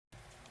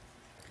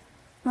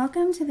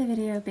Welcome to the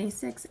video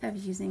Basics of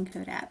Using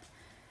codap.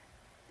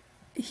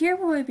 Here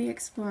we will be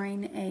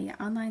exploring an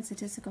online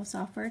statistical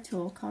software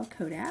tool called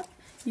codap.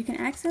 You can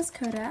access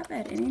codap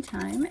at any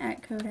time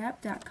at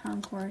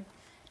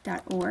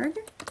codap.concord.org.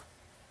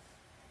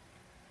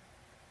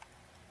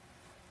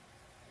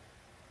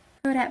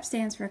 Codap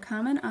stands for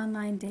Common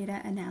Online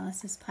Data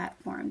Analysis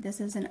Platform. This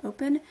is an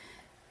open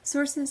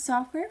sources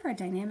software for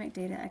dynamic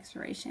data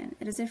exploration.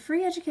 It is a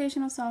free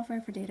educational software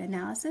for data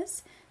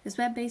analysis. This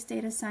web-based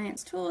data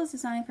science tool is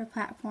designed for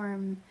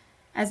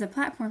as a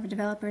platform for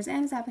developers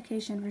and as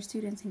application for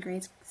students in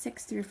grades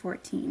 6 through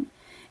 14.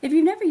 If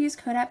you've never used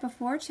codap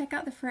before, check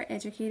out the For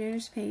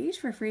Educators page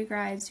for free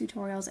guides,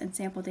 tutorials, and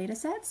sample data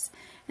sets.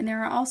 And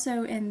there are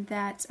also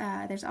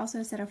there's also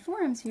a set of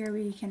forums here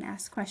where you can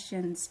ask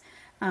questions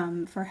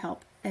for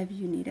help if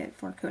you need it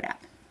for codap.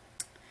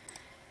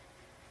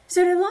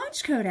 So to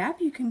launch codap,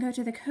 you can go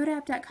to the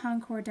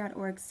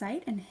codap.concord.org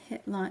site and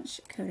hit Launch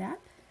Codap.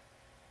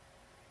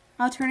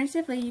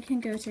 Alternatively, you can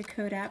go to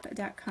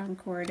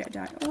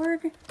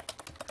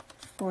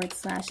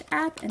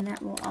codap.concord.org/app, and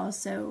that will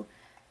also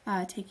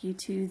take you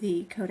to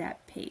the codap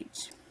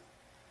page.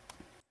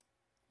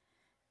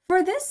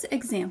 For this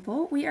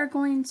example, we are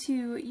going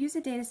to use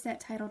a data set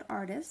titled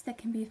Artists that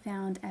can be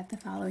found at the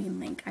following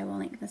link. I will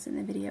link this in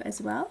the video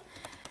as well.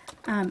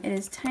 It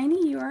is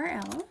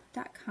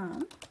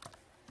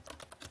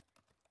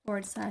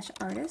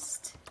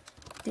tinyurl.com/artist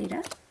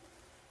data.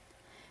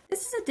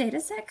 This is a data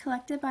set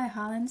collected by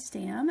Holland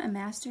Stam, a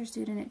master's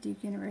student at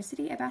Duke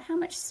University, about how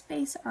much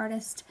space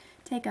artists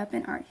take up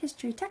in art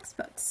history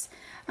textbooks.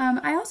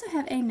 I also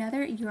have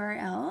another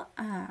URL.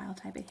 I'll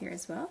type it here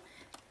as well.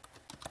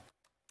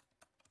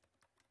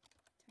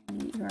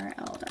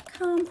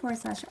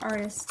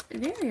 tinyurl.com/artist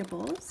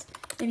variables.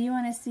 If you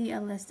want to see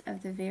a list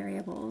of the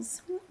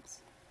variables. Whoops.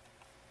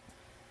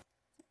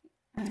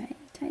 I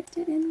typed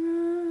it in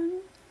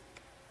wrong.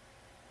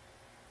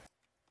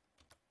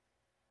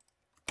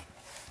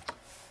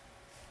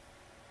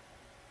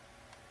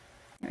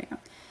 There we go.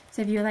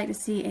 So if you would like to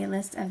see a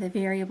list of the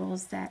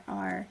variables that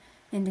are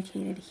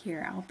indicated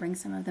here, I'll bring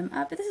some of them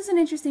up. But this is an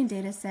interesting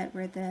data set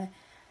where the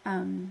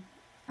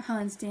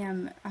Holland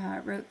Stam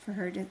wrote for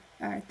her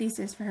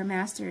thesis for her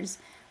master's,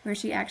 where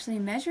she actually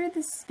measured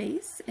the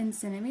space in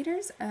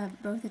centimeters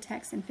of both the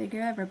text and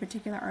figure of a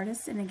particular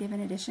artist in a given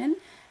edition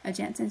of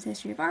Jensen's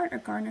History of Art or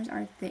Gardner's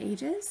Art of the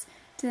Ages,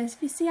 to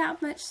see how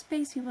much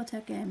space people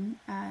took in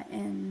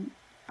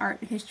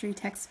art history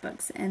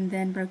textbooks, and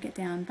then broke it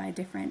down by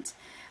different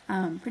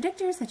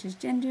predictors such as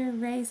gender,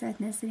 race,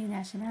 ethnicity,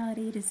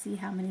 nationality, to see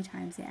how many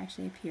times they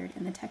actually appeared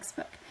in the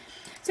textbook.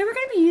 So we're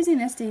going to be using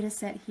this data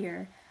set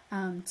here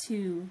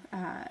to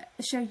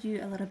show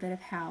you a little bit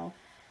of how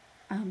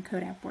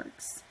codap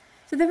works.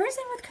 So the first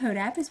thing with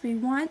codap is we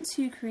want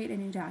to create a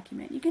new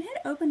document. You can hit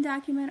Open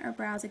Document or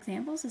Browse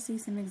Examples to see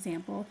some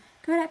example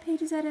codap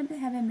pages that have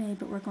been made,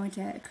 but we're going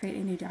to create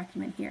a new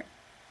document here.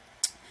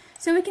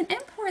 So we can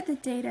import the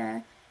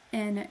data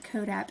in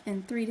codap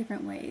in 3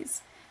 different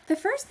ways. The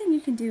first thing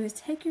you can do is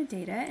take your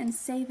data and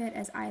save it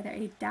as either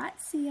a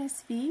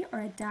 .csv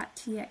or a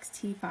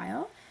 .txt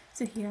file.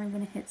 So here I'm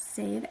going to hit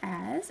Save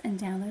As and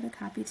download a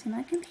copy to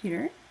my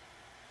computer.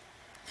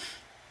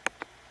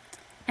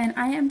 And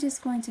I am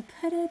just going to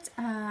put it,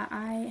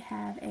 I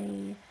have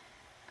a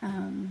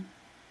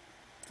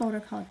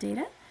folder called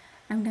Data.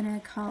 I'm going to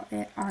call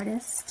it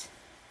artist.xyz,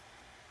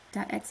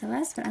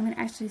 but I'm going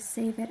to actually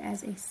save it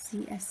as a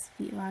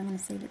CSV. Well, I'm going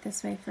to save it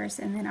this way first,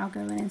 and then I'll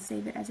go in and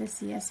save it as a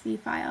CSV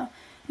file.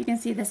 You can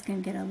see this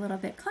can get a little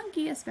bit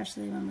clunky,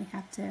 especially when we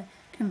have to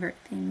convert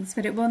things,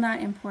 but it will not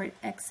import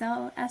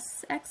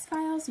XLSX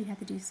files. You have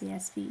to do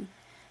CSV.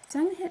 So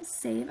I'm going to hit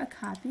Save a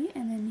Copy,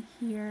 and then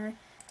here,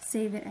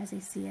 save it as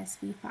a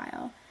CSV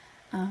file.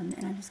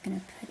 And I'm just going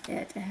to put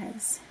it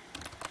as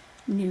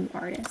New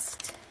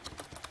Artist,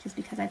 just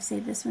because I've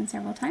saved this one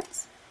several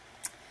times.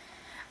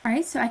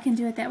 Alright, so I can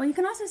do it that way. You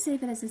can also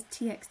save it as a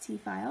TXT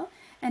file.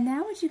 And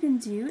now what you can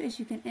do is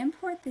you can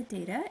import the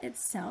data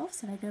itself.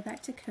 So if I go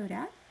back to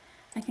codap,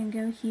 I can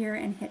go here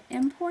and hit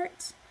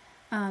Import,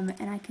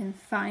 and I can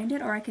find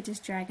it, or I could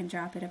just drag and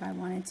drop it if I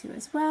wanted to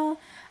as well.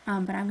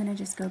 But I'm going to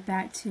just go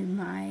back to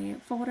my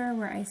folder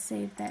where I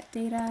saved that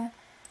data.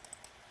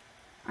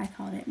 I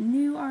called it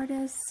New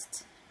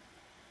Artist.csv,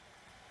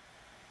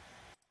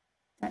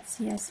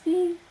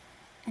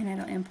 and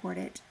it'll import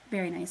it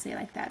very nicely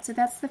like that. So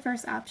that's the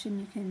first option.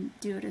 You can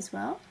do it as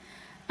well.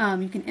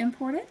 You can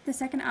import it. The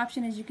second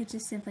option is you could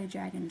just simply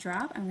drag and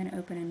drop. I'm going to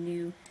open a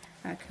new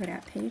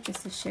codap page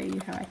just to show you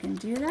how I can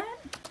do that.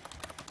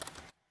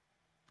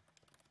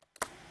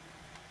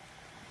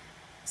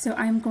 So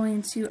I'm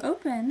going to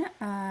open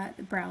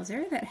the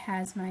browser that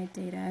has my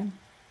data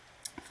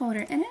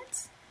folder in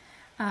it.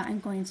 I'm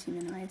going to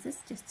minimize this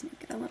just to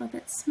make it a little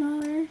bit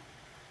smaller.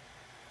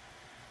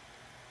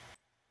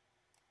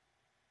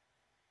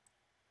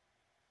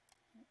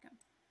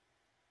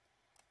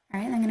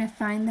 Alright, I'm going to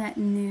find that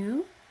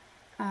new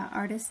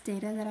artist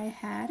data that I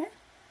had.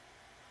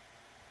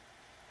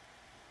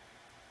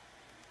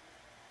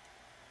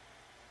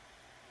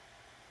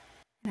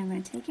 And I'm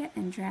going to take it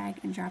and drag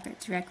and drop it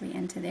directly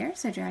into there.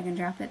 So drag and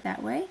drop it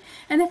that way.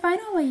 And the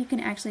final way you can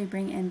actually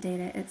bring in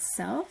data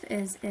itself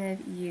is if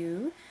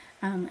you,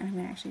 and I'm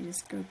going to actually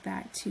just go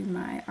back to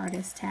my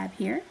artist tab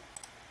here.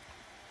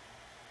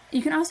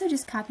 You can also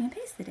just copy and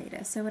paste the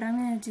data. So what I'm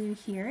going to do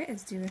here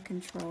is do a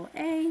Control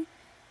A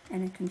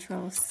and a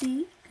Control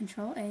C,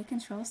 Control A,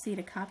 Control C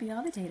to copy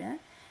all the data.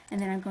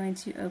 And then I'm going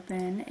to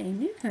open a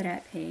new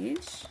codap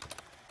page.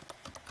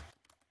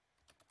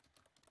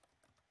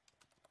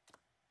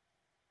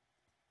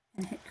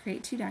 And hit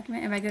create to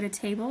document. If I go to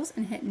tables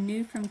and hit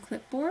new from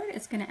clipboard,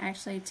 it's going to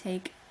actually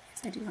take,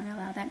 yes, I do want to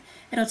allow that.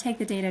 It'll take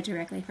the data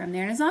directly from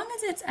there. And as long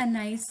as it's a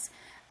nice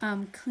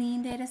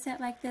clean data set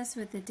like this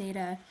with the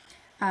data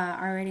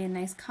already in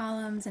nice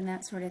columns and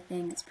that sort of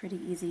thing, it's pretty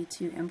easy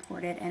to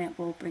import it and it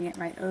will bring it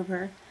right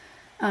over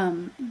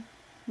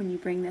when you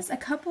bring this. A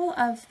couple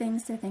of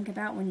things to think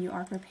about when you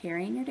are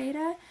preparing your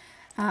data.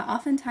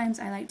 Oftentimes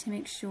I like to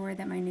make sure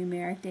that my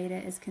numeric data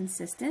is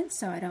consistent,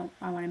 so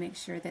I want to make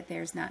sure that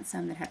there's not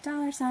some that have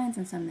dollar signs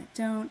and some that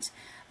don't.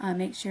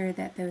 Make sure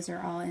that those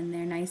are all in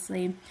there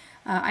nicely.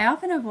 I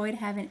often avoid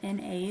having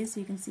NAs, so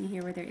you can see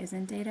here where there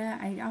isn't data.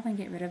 I often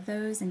get rid of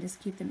those and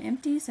just keep them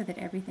empty so that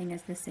everything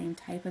is the same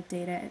type of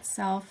data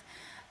itself.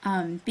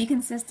 Be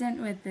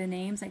consistent with the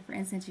names, like for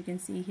instance you can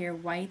see here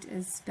white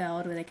is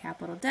spelled with a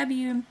capital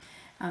W,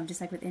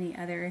 just like with any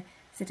other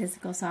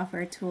statistical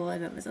software tool.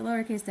 If it was a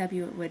lowercase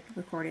w, it would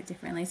record it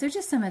differently. So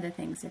just some of the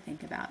things to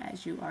think about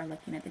as you are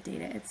looking at the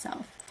data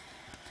itself.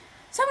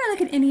 So I'm going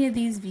to look at any of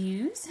these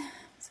views. I'm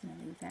just going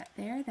to leave that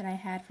there that I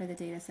had for the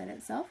data set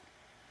itself.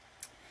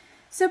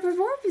 So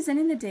before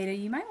presenting the data,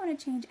 you might want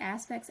to change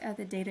aspects of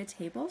the data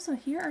table. So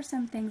here are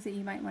some things that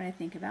you might want to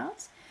think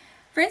about.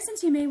 For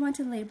instance, you may want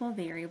to label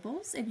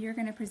variables if you're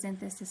going to present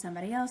this to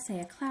somebody else,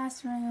 say a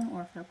classroom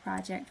or for a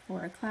project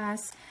for a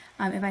class.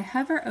 If I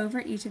hover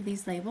over each of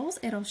these labels,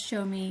 it'll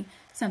show me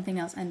something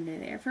else under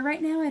there. For right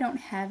now, I don't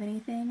have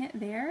anything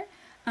there,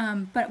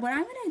 but what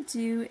I'm going to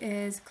do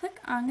is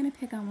I'm going to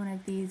pick on one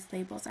of these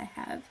labels I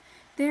have.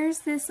 There's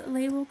this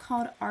label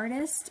called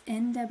Artist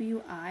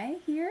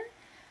NWI here.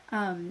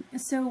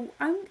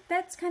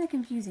 That's kind of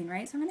confusing,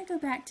 right? So I'm going to go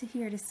back to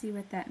here to see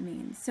what that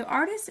means. So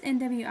artist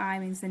NWI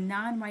means the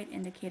non-white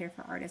indicator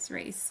for artist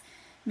race,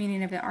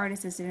 meaning if the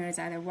artist is denoted as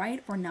either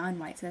white or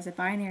non-white. So that's a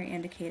binary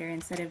indicator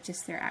instead of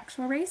just their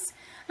actual race.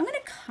 I'm going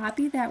to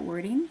copy that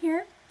wording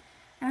here,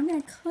 and I'm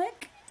going to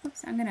click,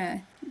 I'm going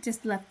to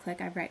just left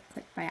click, I right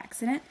clicked by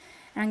accident,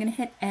 and I'm going to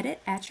hit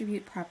Edit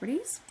Attribute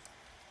Properties.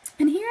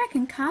 And here I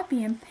can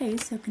copy and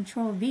paste, so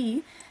Control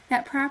V,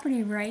 that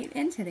property right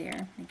into there.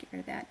 I'm going to get rid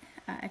of that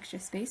extra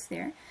space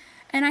there.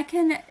 And I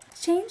can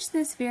change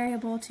this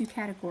variable to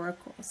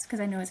categoricals, because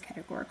I know it's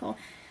categorical.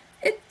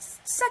 It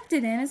sucked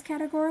it in as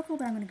categorical,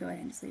 but I'm going to go ahead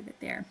and just leave it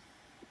there.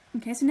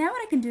 Okay, so now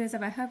what I can do is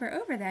if I hover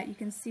over that, you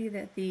can see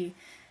that the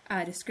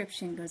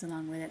description goes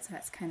along with it, so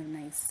that's kind of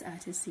nice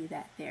to see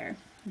that there.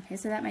 Okay,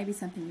 so that might be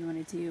something you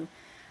want to do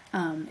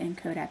in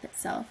codap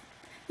itself.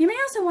 You may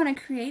also want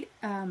to create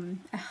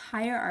a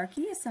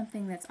hierarchy, is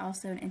something that's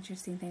also an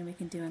interesting thing we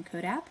can do in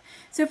codap.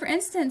 So for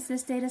instance,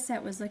 this data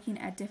set was looking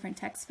at different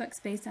textbooks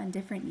based on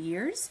different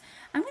years.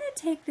 I'm going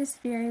to take this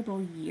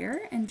variable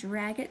year and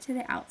drag it to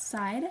the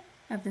outside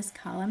of this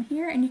column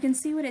here, and you can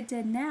see what it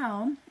did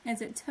now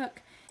is it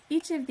took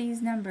each of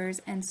these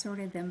numbers and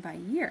sorted them by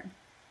year.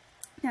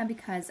 Now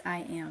because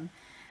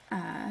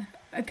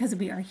because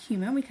we are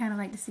human, we kind of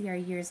like to see our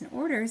years in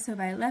order, so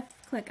if I left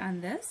click on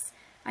this,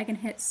 I can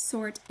hit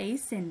sort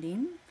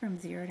ascending from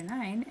 0 to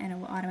 9, and it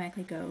will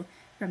automatically go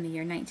from the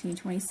year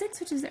 1926,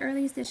 which is the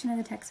earliest edition of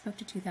the textbook,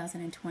 to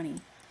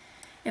 2020.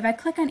 If I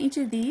click on each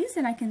of these,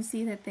 then I can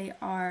see that they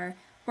are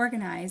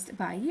organized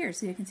by year.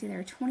 So you can see there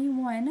are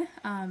 21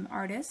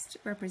 artists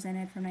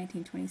represented from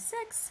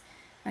 1926.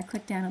 I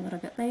click down a little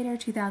bit later,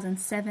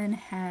 2007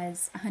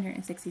 has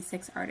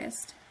 166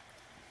 artists.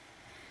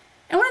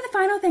 And one of the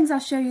final things I'll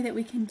show you that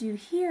we can do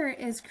here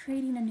is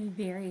creating a new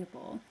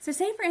variable. So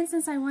say for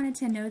instance I wanted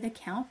to know the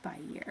count by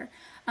year.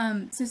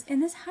 So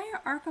in this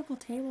hierarchical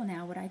table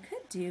now, what I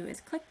could do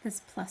is click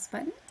this plus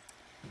button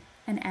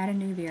and add a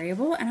new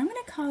variable, and I'm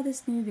going to call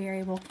this new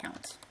variable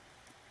count.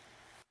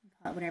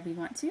 Call it whatever you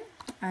want to,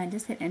 and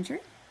just hit enter.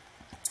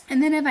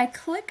 And then if I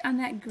click on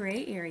that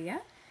gray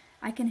area,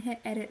 I can hit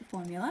edit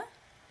formula,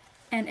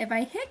 and if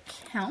I hit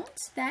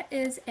count, that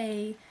is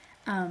a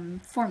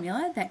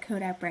formula that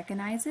codap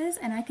recognizes,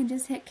 and I can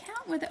just hit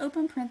count with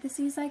open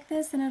parentheses like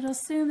this, and it'll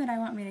assume that I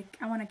want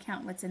to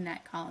count what's in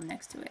that column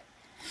next to it.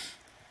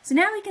 So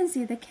now we can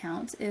see the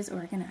count is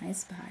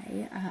organized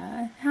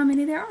by how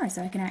many there are,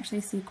 so I can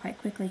actually see quite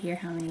quickly here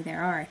how many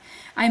there are.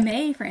 I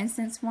may, for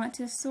instance, want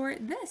to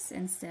sort this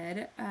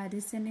instead,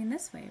 descending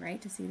this way,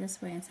 right, to see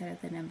this way instead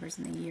of the numbers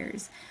and the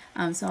years.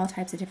 So all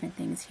types of different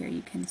things here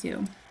you can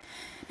do.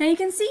 Now you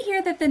can see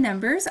here that the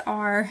numbers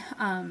are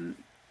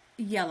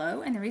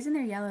yellow, and the reason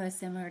they're yellow is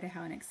similar to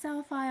how an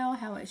Excel file,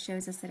 how it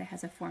shows us that it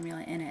has a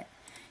formula in it.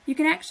 You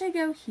can actually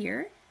go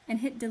here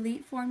and hit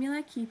delete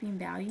formula keeping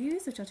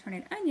values, which will turn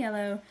it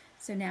unyellow,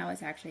 So now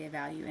it's actually a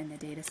value in the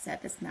data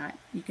set that's not,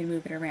 you can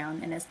move it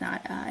around and it's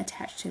not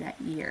attached to that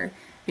year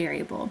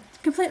variable.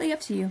 Completely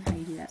up to you how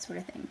you do that sort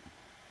of thing.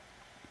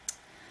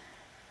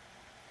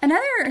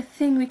 Another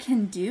thing we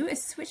can do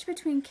is switch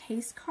between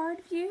case card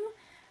view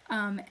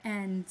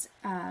and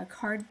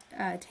card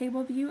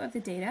table view of the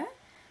data.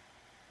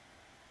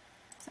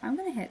 So I'm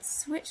going to hit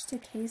switch to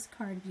case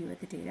card view of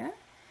the data.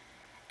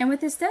 And what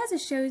this does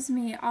is shows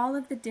me all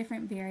of the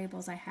different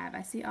variables I have.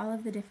 I see all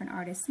of the different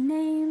artist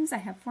names. I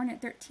have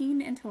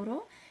 413 in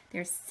total.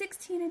 There's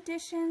 16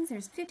 editions.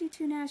 There's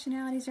 52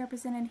 nationalities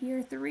represented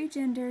here, 3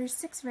 genders,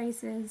 6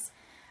 races.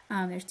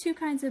 There's 2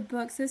 kinds of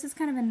books. So this is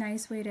kind of a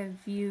nice way to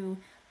view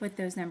what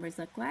those numbers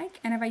look like.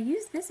 And if I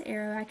use this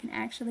arrow, I can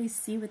actually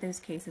see what those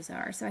cases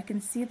are. So I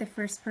can see the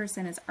first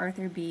person is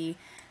Arthur B.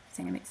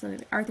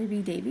 Arthur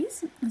B.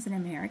 Davies is an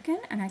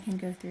American, and I can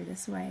go through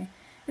this way.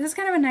 This is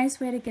kind of a nice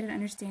way to get an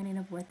understanding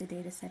of what the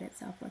data set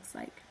itself looks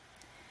like.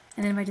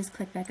 And then if I just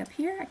click back up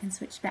here, I can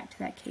switch back to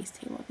that case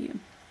table view.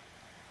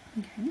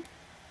 Okay.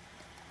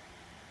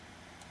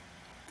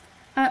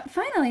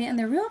 Finally, and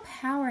the real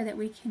power that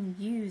we can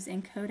use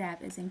in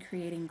CODAP is in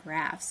creating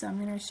graphs. So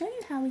I'm going to show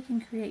you how we can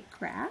create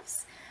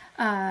graphs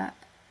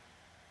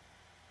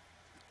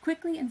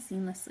quickly and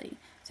seamlessly.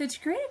 So to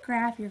create a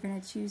graph, you're going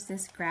to choose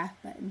this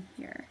graph button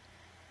here.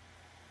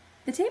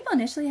 The table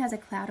initially has a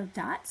cloud of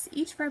dots,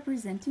 each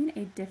representing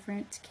a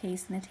different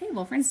case in the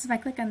table. For instance, if I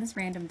click on this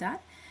random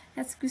dot,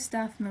 that's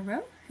Gustave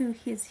Moreau, who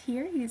is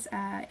here. He's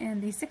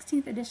in the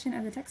 16th edition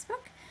of the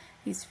textbook.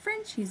 He's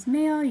French, he's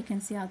male, you can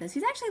see all this.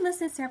 He's actually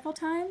listed several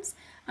times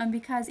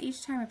because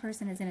each time a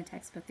person is in a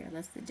textbook, they're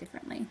listed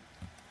differently.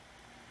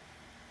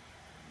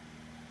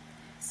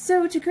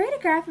 So to create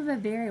a graph of a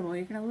variable,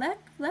 you're going to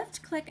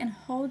left click and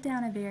hold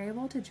down a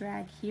variable to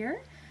drag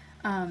here.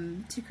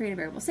 To create a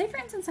variable. Say for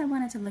instance I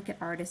wanted to look at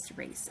artist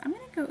race. I'm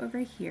going to go over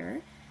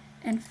here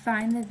and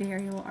find the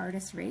variable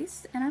artist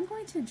race, and I'm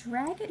going to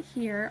drag it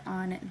here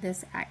on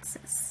this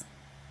axis.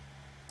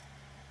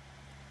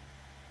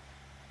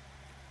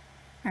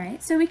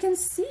 Alright, so we can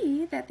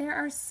see that there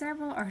are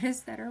several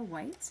artists that are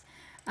white.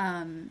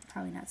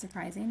 Probably not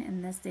surprising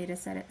in this data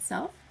set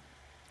itself.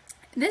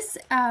 This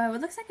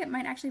looks like it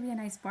might actually be a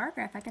nice bar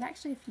graph. I could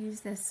actually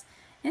fuse this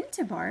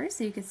into bars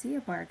so you could see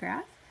a bar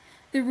graph.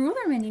 The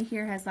ruler menu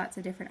here has lots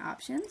of different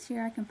options.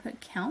 Here I can put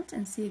count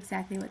and see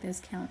exactly what those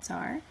counts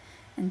are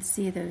and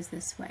see those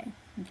this way.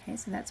 Okay,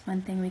 so that's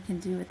one thing we can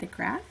do with the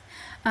graph.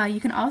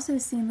 You can also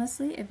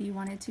seamlessly, if you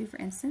wanted to, for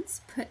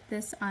instance, put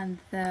this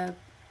on the,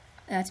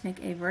 to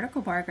make a vertical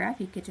bar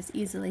graph, you could just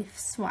easily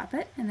swap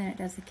it and then it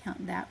does the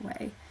count that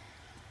way.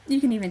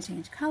 You can even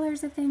change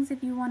colors of things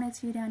if you wanted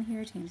to down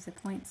here, change the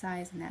point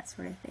size and that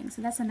sort of thing.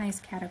 So that's a nice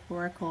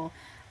categorical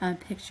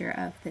picture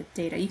of the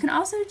data. You can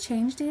also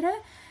change data.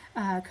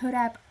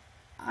 CODAP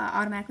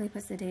automatically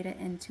puts the data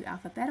into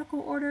alphabetical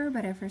order,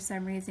 but if for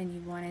some reason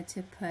you wanted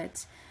to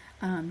put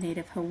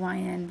Native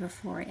Hawaiian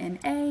before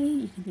NA,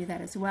 you can do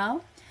that as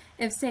well.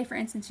 If, say, for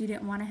instance, you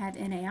didn't want to have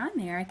NA on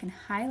there, I can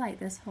highlight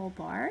this whole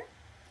bar,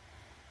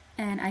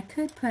 and I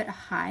could put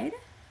hide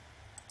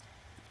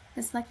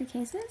the selected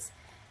cases,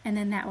 and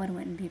then that one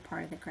wouldn't be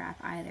part of the graph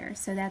either.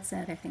 So that's the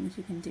other things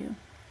you can do.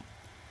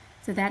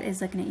 So that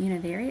is looking at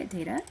univariate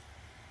data.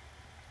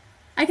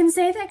 I can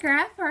save that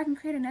graph, or I can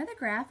create another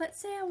graph.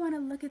 Let's say I want to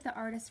look at the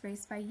artist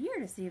race by year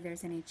to see if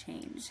there's any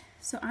change.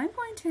 So I'm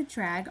going to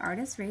drag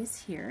artist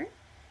race here,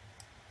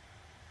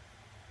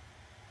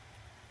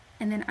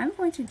 and then I'm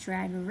going to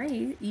drag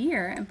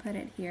year and put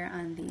it here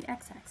on the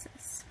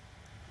x-axis.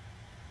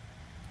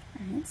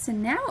 Alright, so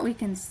now what we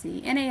can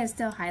see, NA is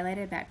still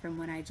highlighted back from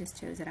when I just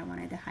chose it. I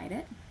wanted to hide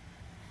it.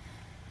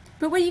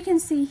 But what you can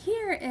see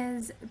here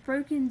is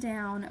broken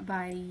down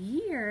by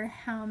year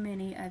how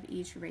many of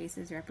each race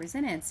is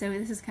represented. So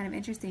this is kind of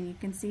interesting. You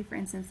can see, for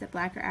instance, that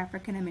Black or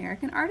African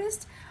American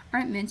artists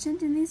aren't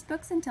mentioned in these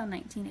books until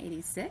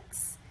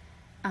 1986.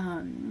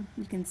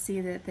 You can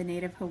see that the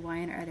Native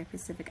Hawaiian or other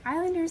Pacific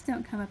Islanders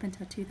don't come up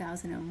until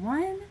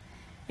 2001.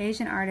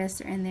 Asian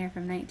artists are in there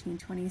from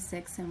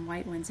 1926, and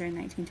white ones are in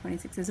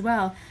 1926 as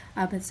well,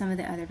 but some of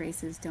the other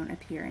races don't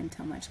appear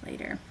until much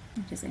later,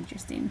 which is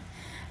interesting.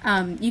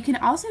 You can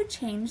also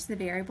change the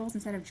variables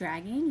instead of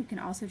dragging. You can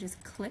also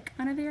just click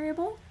on a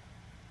variable,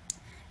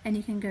 and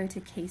you can go to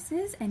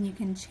cases, and you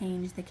can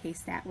change the case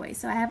that way.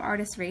 So I have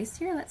artist race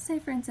here. Let's say,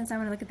 for instance, I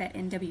want to look at that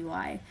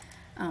NWI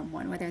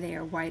one, whether they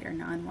are white or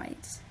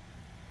non-white.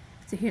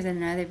 So here's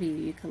another view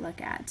you could look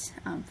at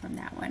from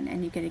that one,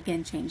 and you could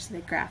again change the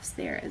graphs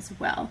there as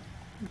well.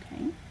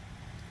 Okay.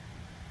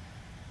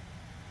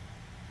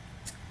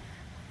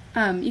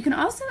 You can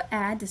also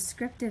add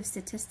descriptive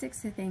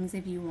statistics to things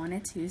if you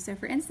wanted to. So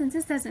for instance,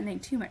 this doesn't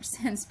make too much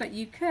sense, but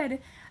you could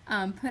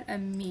put a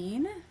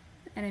mean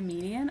and a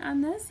median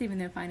on this, even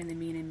though finding the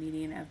mean and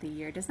median of the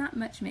year does not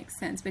much make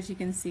sense, but you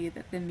can see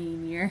that the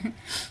mean year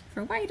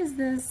for white is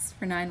this,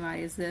 for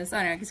non-white is this.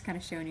 I don't know, it's kind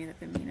of showing you that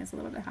the mean is a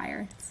little bit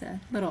higher. It's a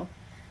little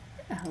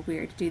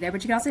weird to do there,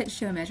 but you can also hit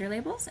show measure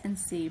labels and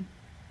see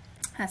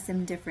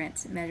some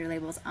different measure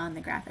labels on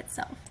the graph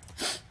itself.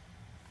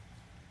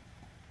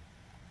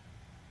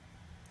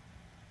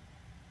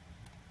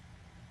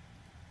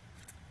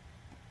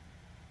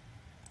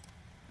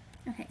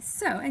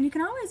 so, and you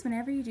can always,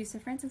 whenever you do, so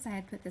for instance, I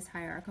had put this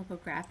hierarchical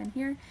graph in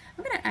here.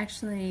 I'm going to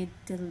actually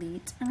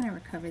delete, I'm going to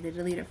recover the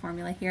deleted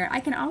formula here. I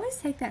can always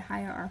take that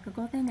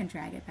hierarchical thing and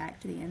drag it back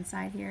to the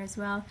inside here as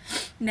well.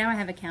 Now I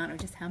have a count of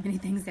just how many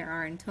things there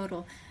are in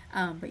total,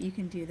 but you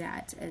can do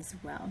that as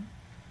well.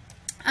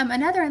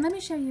 Another, and let me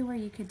show you where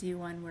you could do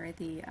one where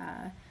the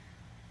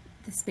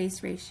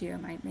space ratio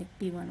might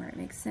be one where it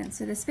makes sense.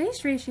 So the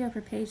space ratio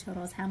per page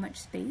total is how much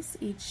space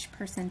each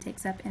person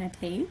takes up in a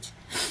page.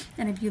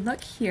 And if you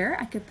look here,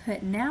 I could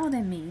put now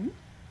the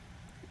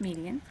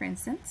median, for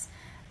instance,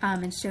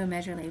 and show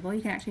measure label.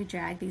 You can actually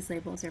drag these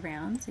labels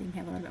around so you can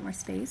have a little bit more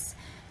space.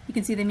 You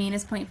can see the mean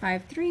is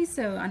 0.53,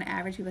 so on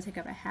average people take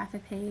up a half a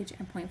page,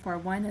 and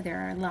 0.41, though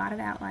there are a lot of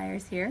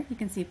outliers here. You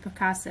can see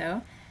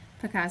Picasso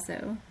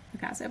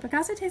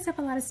takes up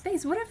a lot of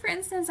space. What if, for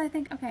instance, I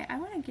think, okay, I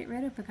want to get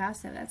rid of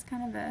Picasso. That's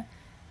kind of a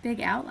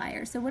big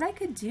outlier. So what I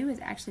could do is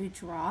actually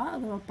draw a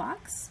little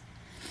box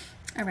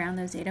around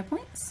those data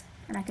points,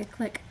 and I could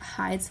click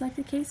hide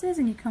selected cases,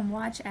 and you can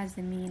watch as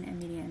the mean and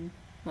median,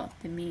 well,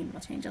 the mean will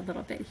change a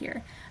little bit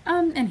here.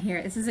 And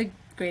here, this is a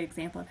great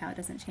example of how it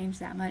doesn't change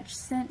that much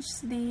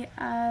since the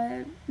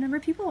number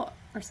of people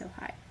are so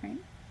high, right?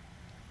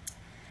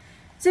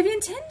 So if you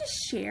intend to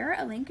share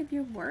a link of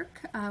your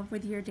work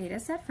with your data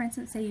set, for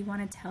instance, say you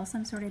want to tell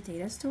some sort of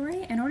data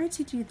story, in order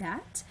to do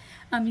that,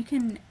 you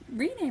can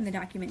rename the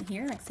document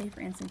here, like say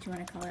for instance you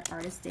want to call it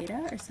artist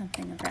data or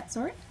something of that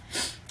sort.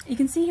 You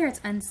can see here it's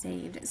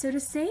unsaved. So to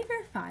save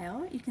your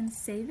file, you can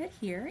save it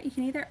here. You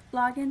can either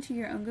log into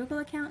your own Google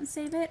account and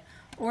save it,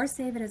 or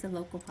save it as a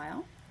local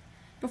file.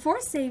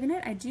 Before saving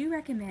it, I do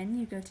recommend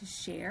you go to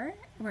Share,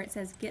 where it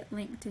says Get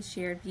Link to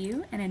Shared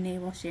View, and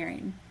enable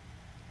sharing.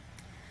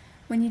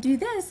 When you do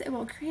this, it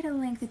will create a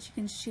link that you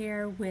can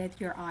share with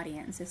your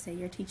audience. So say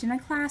you're teaching a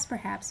class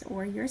perhaps,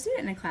 or you're a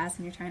student in a class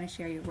and you're trying to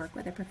share your work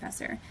with a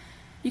professor.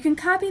 You can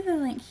copy the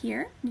link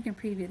here. You can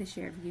preview the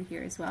shared view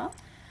here as well.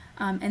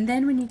 And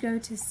then when you go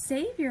to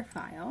save your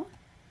file,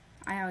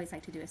 I always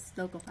like to do a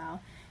local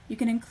file, you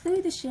can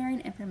include the sharing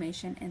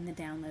information in the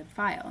download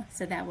file.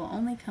 So that will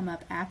only come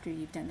up after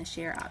you've done the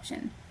share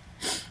option.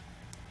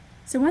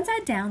 So once I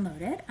download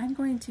it, I'm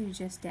going to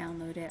just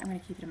download it. I'm going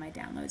to keep it in my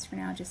downloads for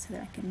now just so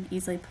that I can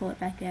easily pull it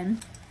back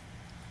in.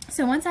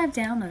 So once I've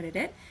downloaded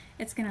it,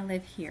 it's going to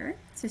live here.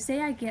 So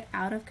say I get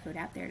out of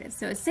codap, there it is.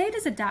 So it's saved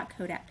as a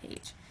 .codap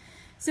page.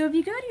 So if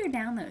you go to your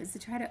downloads to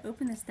try to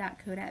open this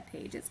 .codap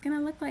page, it's going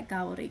to look like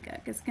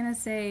gobbledygook. It's going to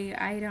say,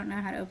 I don't know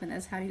how to open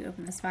this. How do you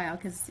open this file?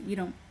 Because you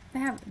don't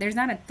have, there's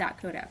not a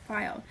 .codap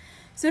file.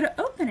 So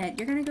to open it,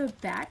 you're going to go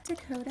back to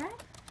codap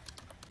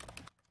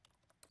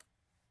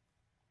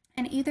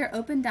and either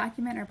open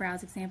document or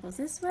browse examples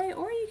this way,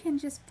 or you can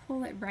just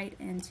pull it right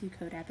into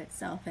codap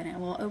itself and it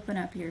will open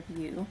up your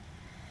view.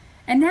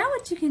 And now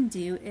what you can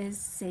do is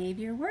save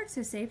your work.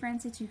 So say for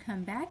instance you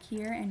come back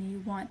here and you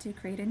want to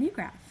create a new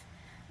graph.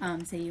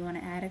 Say you want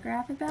to add a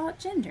graph about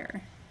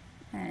gender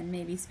and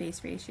maybe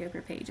space ratio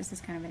per page. This is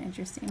kind of an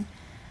interesting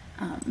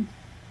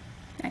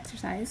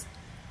exercise.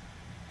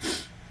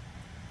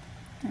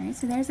 All right,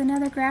 so there's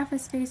another graph of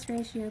space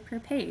ratio per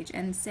page,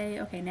 and say,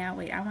 okay, now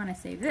wait, I want to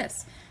save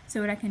this. So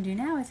what I can do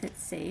now is hit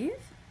save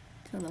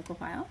to a local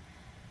file.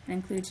 It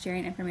includes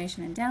sharing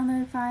information in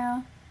download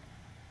file.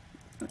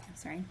 Oh, I'm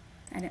sorry,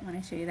 I didn't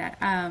want to show you that.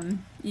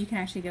 You can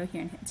actually go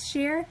here and hit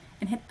share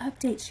and hit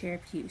update shared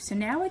view. So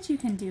now what you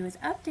can do is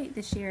update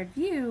the shared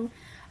view.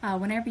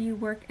 Whenever you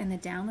work in the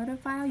downloaded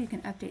file, you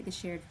can update the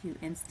shared view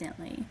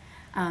instantly.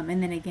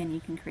 And then again, you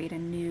can create a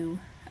new,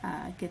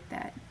 get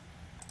that.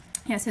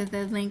 Yeah, so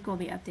the link will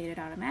be updated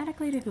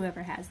automatically to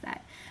whoever has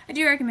that. I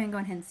do recommend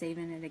going ahead and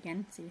saving it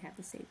again so you have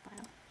the saved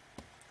file.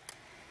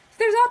 So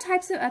there's all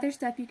types of other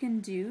stuff you can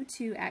do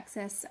to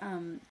access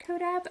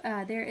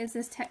codap. There is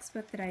this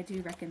textbook that I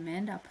do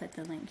recommend. I'll put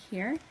the link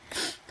here,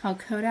 called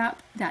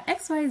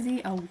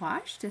codap.xyz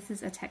Awash. This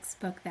is a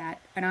textbook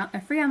that,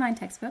 a free online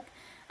textbook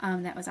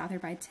that was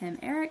authored by Tim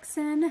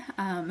Erickson,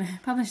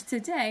 published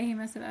today. He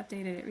must have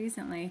updated it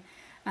recently.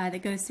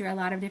 That goes through a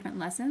lot of different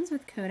lessons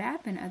with codap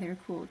and other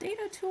cool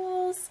data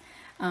tools.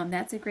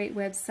 That's a great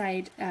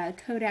website.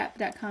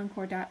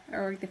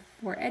 Codap.com.org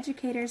for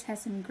educators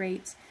has some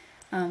great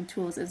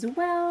tools as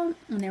well.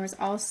 And there was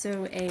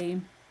also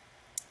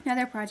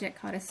another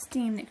project called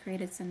Esteem that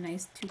created some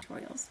nice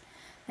tutorials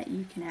that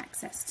you can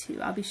access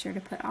to. I'll be sure to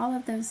put all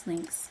of those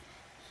links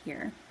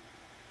here.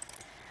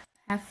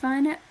 Have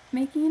fun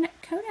making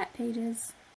codap pages.